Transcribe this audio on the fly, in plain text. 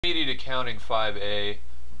Intermediate Accounting 5A,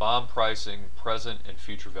 Bond Pricing, Present and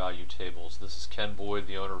Future Value Tables. This is Ken Boyd,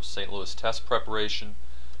 the owner of St. Louis Test Preparation.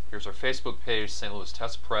 Here's our Facebook page, St. Louis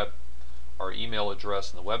Test Prep, our email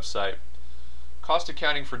address, and the website. Cost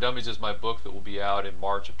Accounting for Dummies is my book that will be out in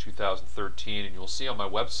March of 2013, and you'll see on my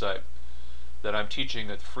website that I'm teaching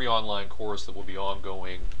a free online course that will be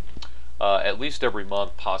ongoing at least every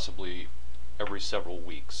month, possibly every several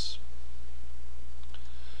weeks.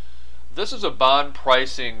 This is a bond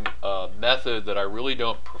pricing method that I really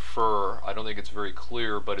don't prefer. I don't think it's very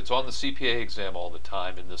clear, but it's on the CPA exam all the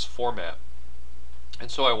time in this format,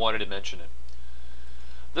 and so I wanted to mention it.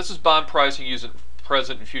 This is bond pricing using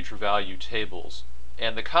present and future value tables,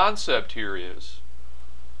 and the concept here is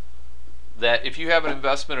that if you have an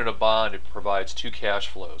investment in a bond, it provides two cash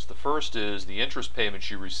flows. The first is the interest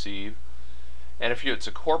payments you receive, and if it's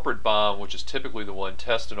a corporate bond, which is typically the one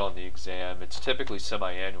tested on the exam, it's typically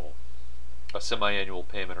semi-annual. A semi-annual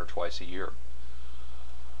payment or twice a year.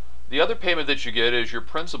 The other payment that you get is your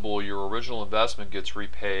principal, your original investment, gets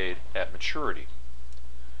repaid at maturity.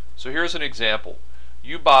 So here's an example.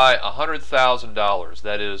 You buy $100,000,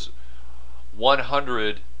 that is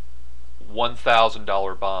 100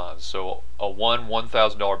 $1,000 bonds. So a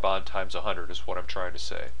 $1,000 bond times 100 is what I'm trying to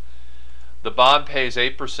say. The bond pays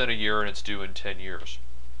 8% a year and it's due in 10 years.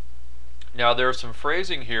 Now there's some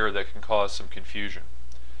phrasing here that can cause some confusion.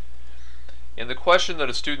 In the question that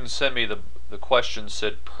a student sent me, the question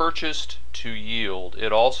said purchased to yield.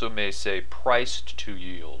 It also may say priced to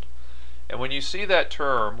yield. And when you see that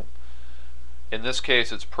term, in this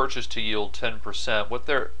case it's purchased to yield 10%, what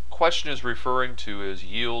their question is referring to is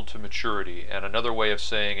yield to maturity, and another way of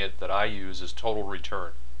saying it that I use is total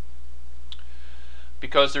return.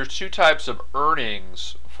 Because there's two types of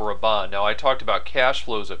earnings for a bond. Now I talked about cash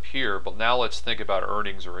flows up here, but now let's think about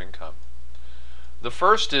earnings or income. The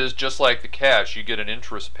first is just like the cash, you get an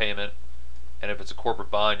interest payment, and if it's a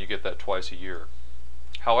corporate bond, you get that twice a year.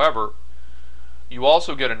 However, you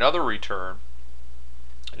also get another return,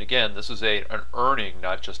 and again, this is an earning,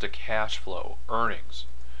 not just a cash flow, earnings.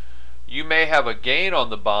 You may have a gain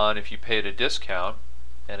on the bond if you paid a discount,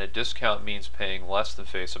 and a discount means paying less than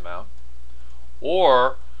face amount.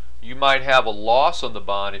 Or you might have a loss on the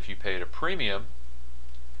bond if you paid a premium.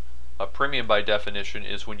 A premium by definition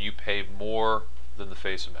is when you pay more than the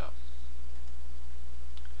face amount.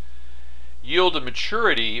 Yield to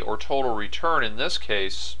maturity, or total return in this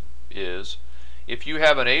case, is if you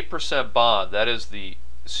have an 8% bond, that is the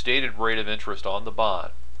stated rate of interest on the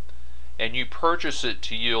bond, and you purchase it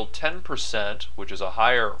to yield 10%, which is a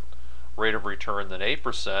higher rate of return than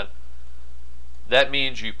 8%, that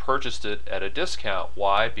means you purchased it at a discount.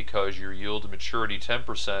 Why? Because your yield to maturity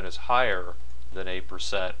 10% is higher than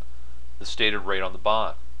 8%, the stated rate on the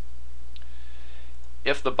bond.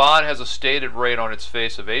 If the bond has a stated rate on its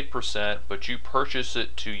face of 8%, but you purchase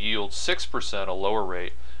it to yield 6%, a lower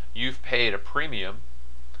rate, you've paid a premium.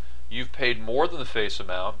 You've paid more than the face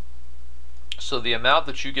amount, so the amount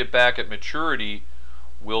that you get back at maturity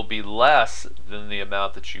will be less than the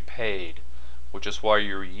amount that you paid, which is why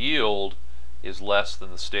your yield is less than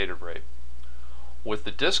the stated rate. With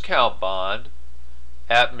the discount bond,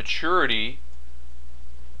 at maturity,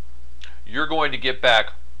 you're going to get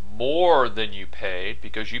back more than you paid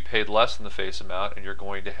because you paid less than the face amount, and you're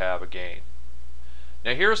going to have a gain.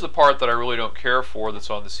 Now here's the part that I really don't care for that's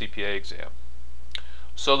on the CPA exam.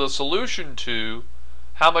 So the solution to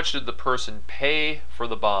how much did the person pay for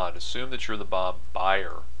the bond, assume that you're the bond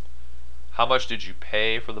buyer. How much did you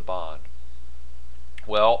pay for the bond?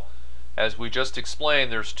 Well, as we just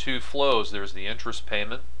explained, there's two flows. There's the interest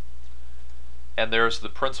payment, and there's the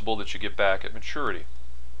principal that you get back at maturity.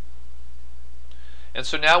 And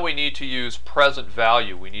so now we need to use present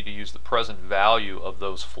value. We need to use the present value of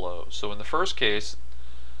those flows. So in the first case,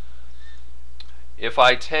 if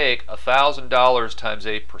I take $1,000 times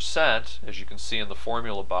 8%, as you can see in the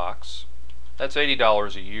formula box, that's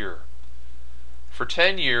 $80 a year. For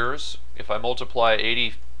 10 years, if I multiply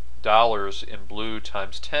 $80 in blue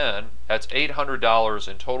times 10, that's $800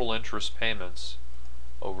 in total interest payments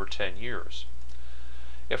over 10 years.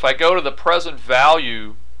 If I go to the present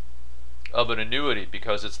value of an annuity,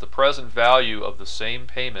 because it's the present value of the same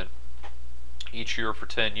payment each year for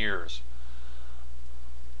 10 years,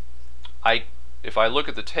 if I look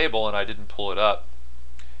at the table, and I didn't pull it up,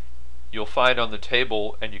 you'll find on the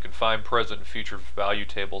table, and you can find present and future value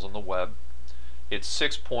tables on the web, it's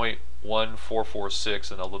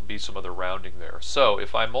 6.1446, and there'll be some other rounding there. So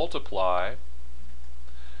if I multiply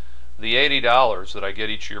the $80 that I get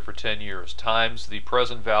each year for 10 years times the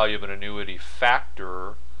present value of an annuity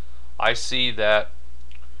factor, I see that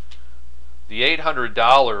the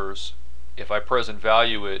 $800 if I present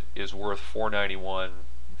value it, is worth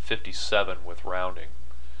 $491.57 with rounding.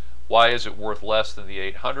 Why is it worth less than the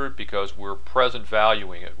 800? Because we're present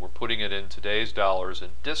valuing it. We're putting it in today's dollars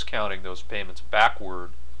and discounting those payments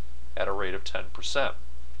backward at a rate of 10%.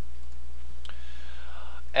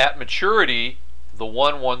 At maturity, the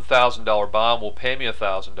 $1,000 bond will pay me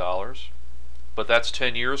 $1,000, but that's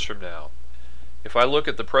 10 years from now. If I look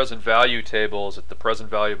at the present value tables at the present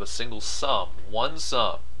value of a single sum, one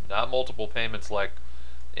sum, not multiple payments like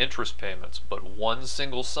interest payments, but one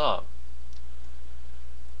single sum,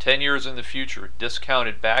 10 years in the future,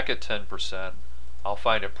 discounted back at 10%, I'll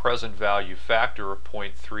find a present value factor of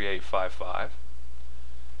 0.3855.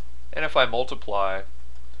 And if I multiply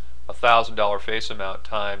 $1,000 face amount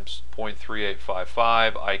times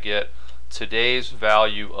 0.3855, I get today's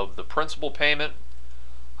value of the principal payment.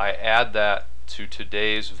 I add that to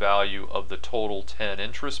today's value of the total 10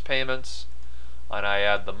 interest payments, and I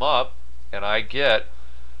add them up, and I get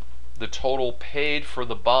the total paid for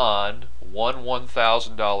the bond, one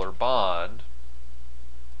 $1,000 bond,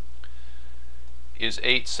 is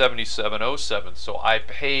 $877.07. So I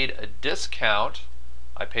paid a discount.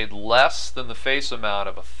 I paid less than the face amount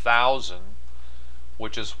of $1,000,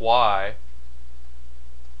 which is why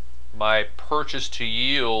my purchase to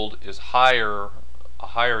yield is a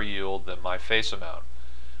higher yield than my face amount.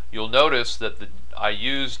 You'll notice that I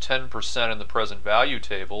used 10% in the present value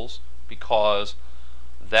tables because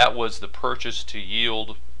that was the purchase to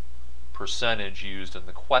yield percentage used in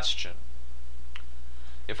the question.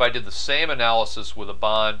 If I did the same analysis with a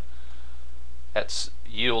bond at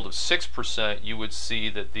yield of 6%, you would see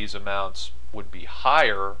that these amounts would be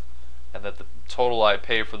higher and that the total I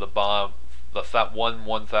pay for the bond, that one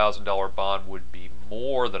 $1,000 bond, would be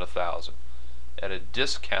more than $1,000. At a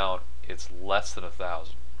discount, it's less than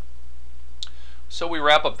 $1,000. So we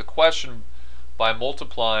wrap up the question by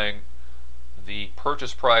multiplying the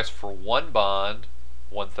purchase price for one bond,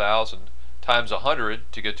 1,000, times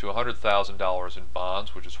 100 to get to $100,000 in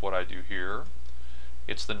bonds, which is what I do here.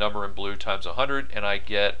 It's the number in blue times 100, and I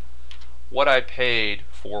get what I paid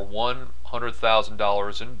for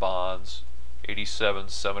 $100,000 in bonds,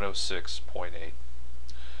 87,706.8.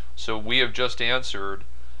 So we have just answered,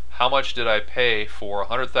 how much did I pay for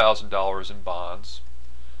 $100,000 in bonds,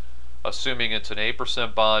 assuming it's an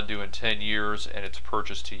 8% bond due in 10 years and it's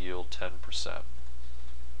purchased to yield 10%.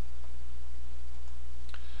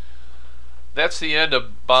 That's the end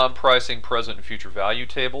of bond pricing present and future value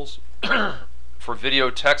tables. For video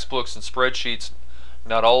textbooks and spreadsheets,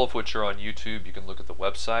 not all of which are on YouTube, you can look at the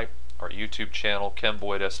website, our YouTube channel, Ken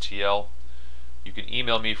Boyd STL. You can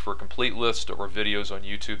email me for a complete list or videos on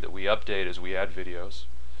YouTube that we update as we add videos.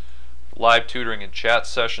 Live tutoring and chat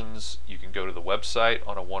sessions, you can go to the website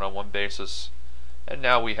on a one-on-one basis. And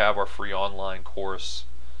now we have our free online course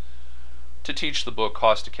to teach the book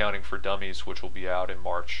Cost Accounting for Dummies, which will be out in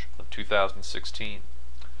March of 2016.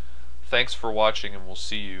 Thanks for watching, and we'll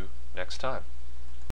see you next time.